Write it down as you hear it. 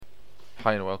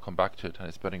Hi and welcome back to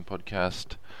Tennis Betting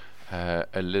Podcast.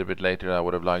 A little bit later than I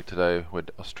would have liked today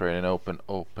with Australian Open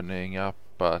opening up,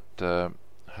 but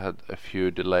had a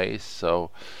few delays, so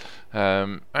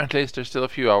at least there's still a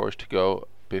few hours to go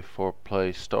before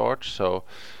play starts, so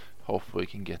hopefully we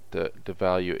can get the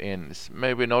value in. It's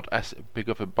maybe not as big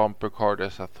of a bumper card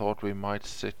as I thought we might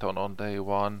sit on day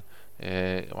one.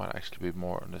 It might actually be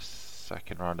more on the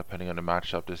second round depending on the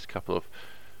matchup. There's a couple of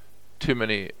too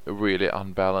many really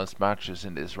unbalanced matches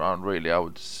in this round, really, I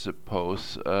would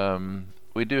suppose.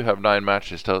 We do have 9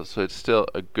 matches, so it's still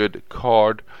a good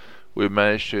card. We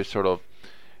managed to sort of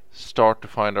start to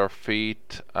find our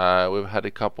feet. We've had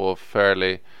a couple of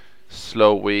fairly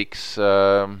slow weeks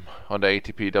on the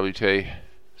ATP WTA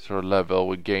sort of level.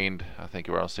 We gained, I think,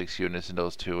 around 6 units in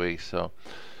those 2 weeks, so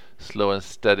slow and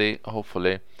steady.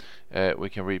 Hopefully, we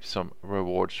can reap some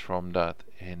rewards from that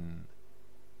in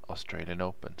Australian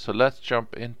Open. So let's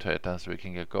jump into it as we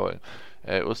can get going.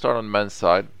 We'll start on the men's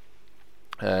side,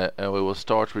 and we will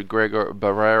start with Gregor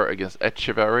Barrera against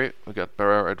Etcheverry. We got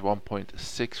Barrera at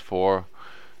 1.64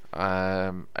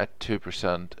 at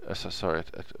 2%.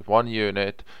 At 1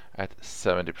 unit at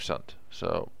 70%.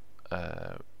 So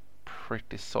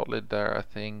pretty solid there, I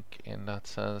think, in that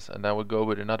sense. And then we'll go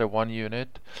with another 1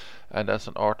 unit, and that's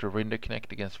an Arthur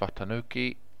Rinderknecht against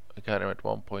Watanuki. I got him at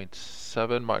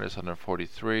 1.7 minus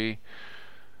 143,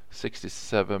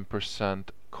 67%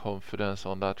 confidence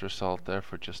on that result there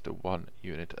for just the 1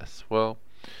 unit as well.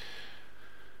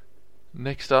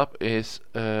 Next up is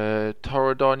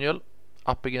Taro Daniel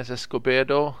up against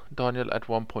Escobedo. Daniel at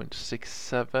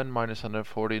 1.67 minus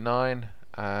 149,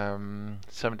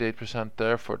 78%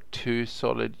 there for 2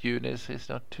 solid units. He's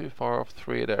not too far off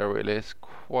 3 there, really. It's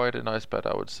quite a nice bet,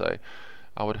 I would say.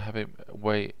 I would have him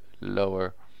way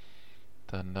lower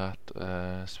than that,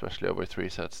 especially over 3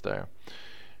 sets there.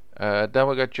 Then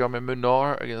we got Jaume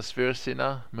Munar against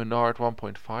Versina. Munar at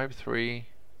 1.53,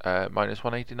 minus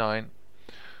 189,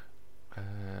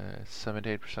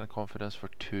 78% confidence for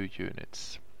 2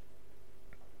 units.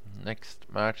 Next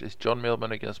match is John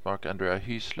Millman against Marc-Andrea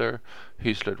Huesler.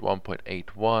 Huesler at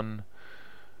 1.81,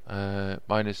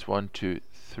 minus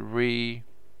 123,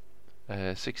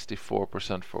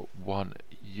 64% for 1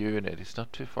 unit. It's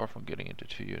not too far from getting into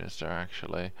 2 units there,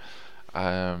 actually.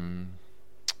 I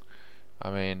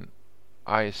mean,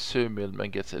 I assume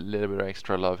Millman gets a little bit of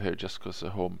extra love here just because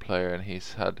a home player, and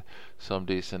he's had some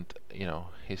decent,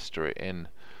 history in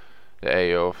the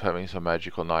AO of having some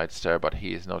magical nights there, but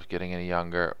he is not getting any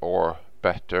younger or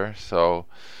better. So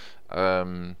I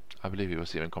believe he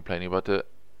was even complaining about the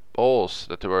balls,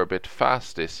 that they were a bit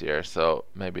fast this year, so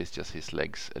maybe it's just his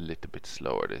legs a little bit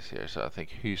slower this year. So I think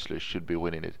Huesler should be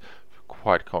winning it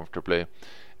quite comfortably.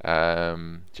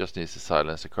 Just needs to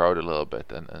silence the crowd a little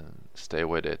bit and stay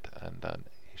with it, and then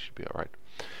he should be alright.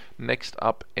 Next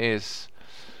up is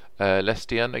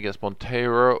Lestienne against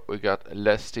Monteiro. We got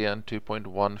Lestienne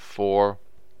 2.14,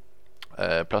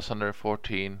 plus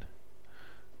 114,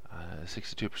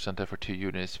 62% there for 2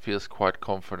 units. Feels quite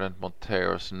confident.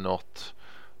 Monteiro's not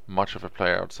much of a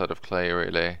player outside of clay,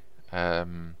 really.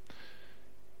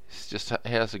 He's just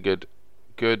he has a good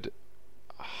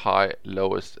high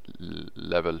lowest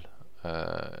level.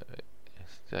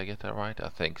 Did I get that right? I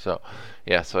think so.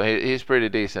 Yeah, so he's pretty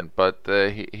decent, but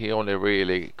he only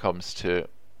really comes to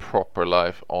proper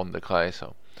life on the clay,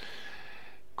 so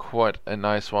quite a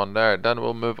nice one there. Then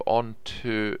we'll move on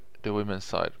to the women's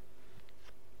side,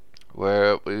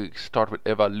 where we start with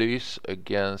Eva Lys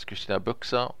against Christina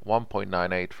Buxa.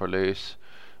 1.98 for Lys,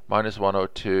 minus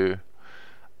 102,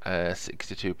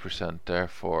 62% there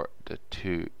for the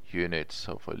 2 units.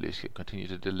 Hopefully Lys can continue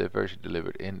to deliver. She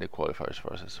delivered in the qualifiers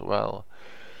for us as well.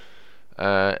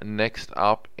 Next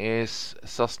up is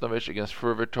Sasnovich against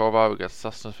Fruhvirtova. We got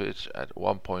Sasnovich at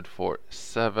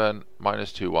 1.47,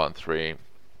 minus 213,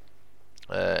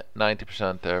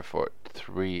 90% there for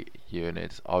 3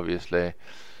 units, obviously.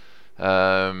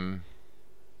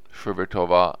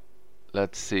 Fruhvirtova,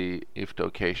 let's see if the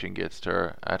occasion gets to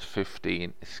her. At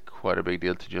 15, it's quite a big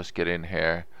deal to just get in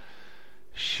here.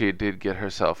 She did get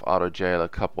herself out of jail a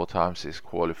couple of times this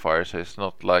qualifier, so it's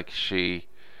not like she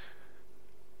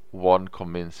won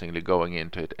convincingly going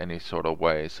into it any sort of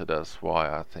way. So that's why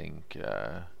I think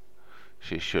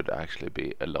she should actually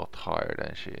be a lot higher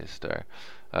than she is there.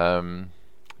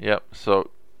 So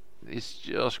it's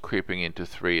just creeping into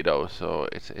 3 though, so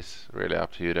it's really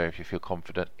up to you there if you feel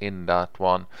confident in that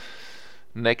one.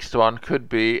 Next one could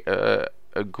be a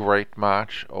great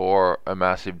match or a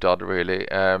massive dud, really.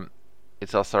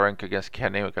 It's Azarenka against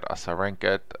Kenny. We got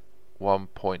Azarenka at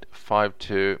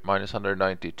 1.52, minus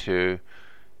 192,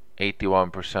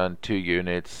 81%, 2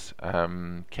 units.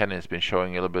 Kenny's been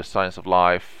showing a little bit of signs of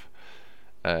life.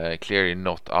 Clearly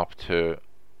not up to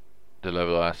the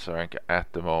level of Azarenka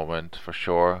at the moment, for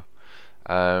sure.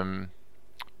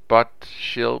 But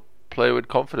she'll play with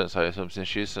confidence, I assume, since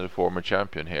she's a former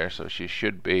champion here, so she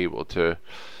should be able to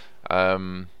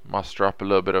muster up a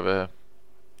little bit of a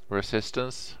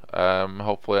resistance.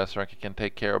 Hopefully Azarenka can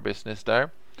take care of business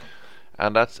there.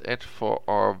 And that's it for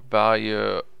our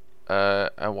value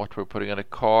and what we're putting on the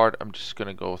card. I'm just going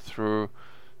to go through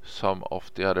some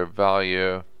of the other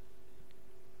value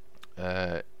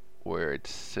where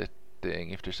it's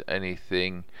sitting, if there's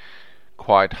anything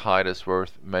quite high that's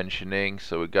worth mentioning.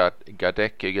 So we got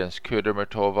Gadecki against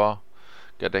Kudermetova.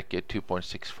 Gadecki at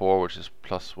 2.64, which is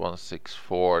plus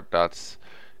 164. That's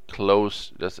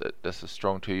close. That's a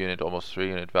strong 2 unit, almost 3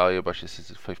 unit value, but she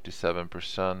sits at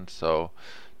 57%. So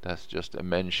that's just a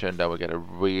mention. Then we get a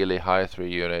really high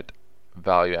 3 unit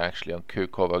value actually on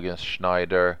Kukova against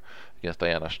Schneider, against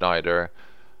Diana Schneider.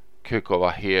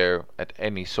 Kukova here at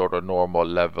any sort of normal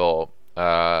level.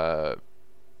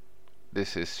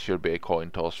 This should be a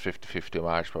coin toss, 50-50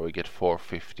 match, but we get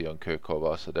 450 on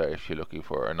Kukova. So there, if you're looking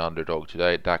for an underdog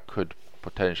today, that could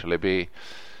potentially be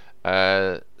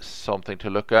something to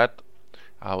look at.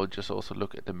 I will just also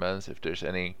look at the men's if there's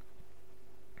any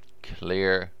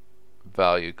clear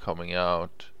value coming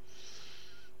out.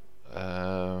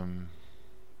 If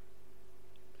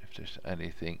there's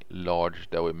anything large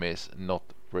that we miss, not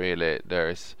really. There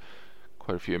is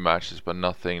quite a few matches, but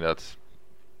nothing that's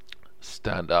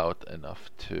stand out enough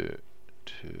to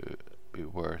be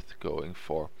worth going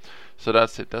for. So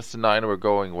that's it. That's the 9 we're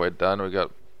going with. Then we got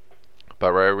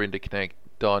Barrera, Rinderknecht,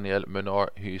 Daniel, Munar,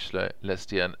 Hüsler,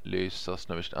 Lestienne, Lys,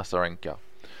 Sosnovich, Azarenka.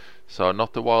 So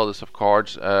not the wildest of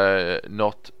cards,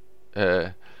 not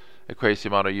a crazy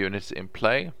amount of units in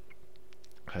play,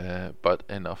 but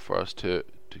enough for us to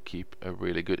keep a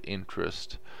really good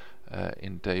interest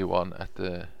in day one at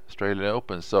the Australian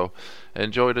Open. So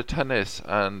enjoy the tennis,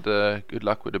 and good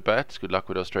luck with the bets, good luck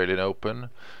with the Australian Open.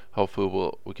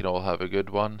 Hopefully we can all have a good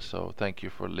one. So thank you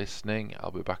for listening.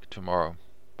 I'll be back tomorrow.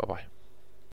 Bye bye.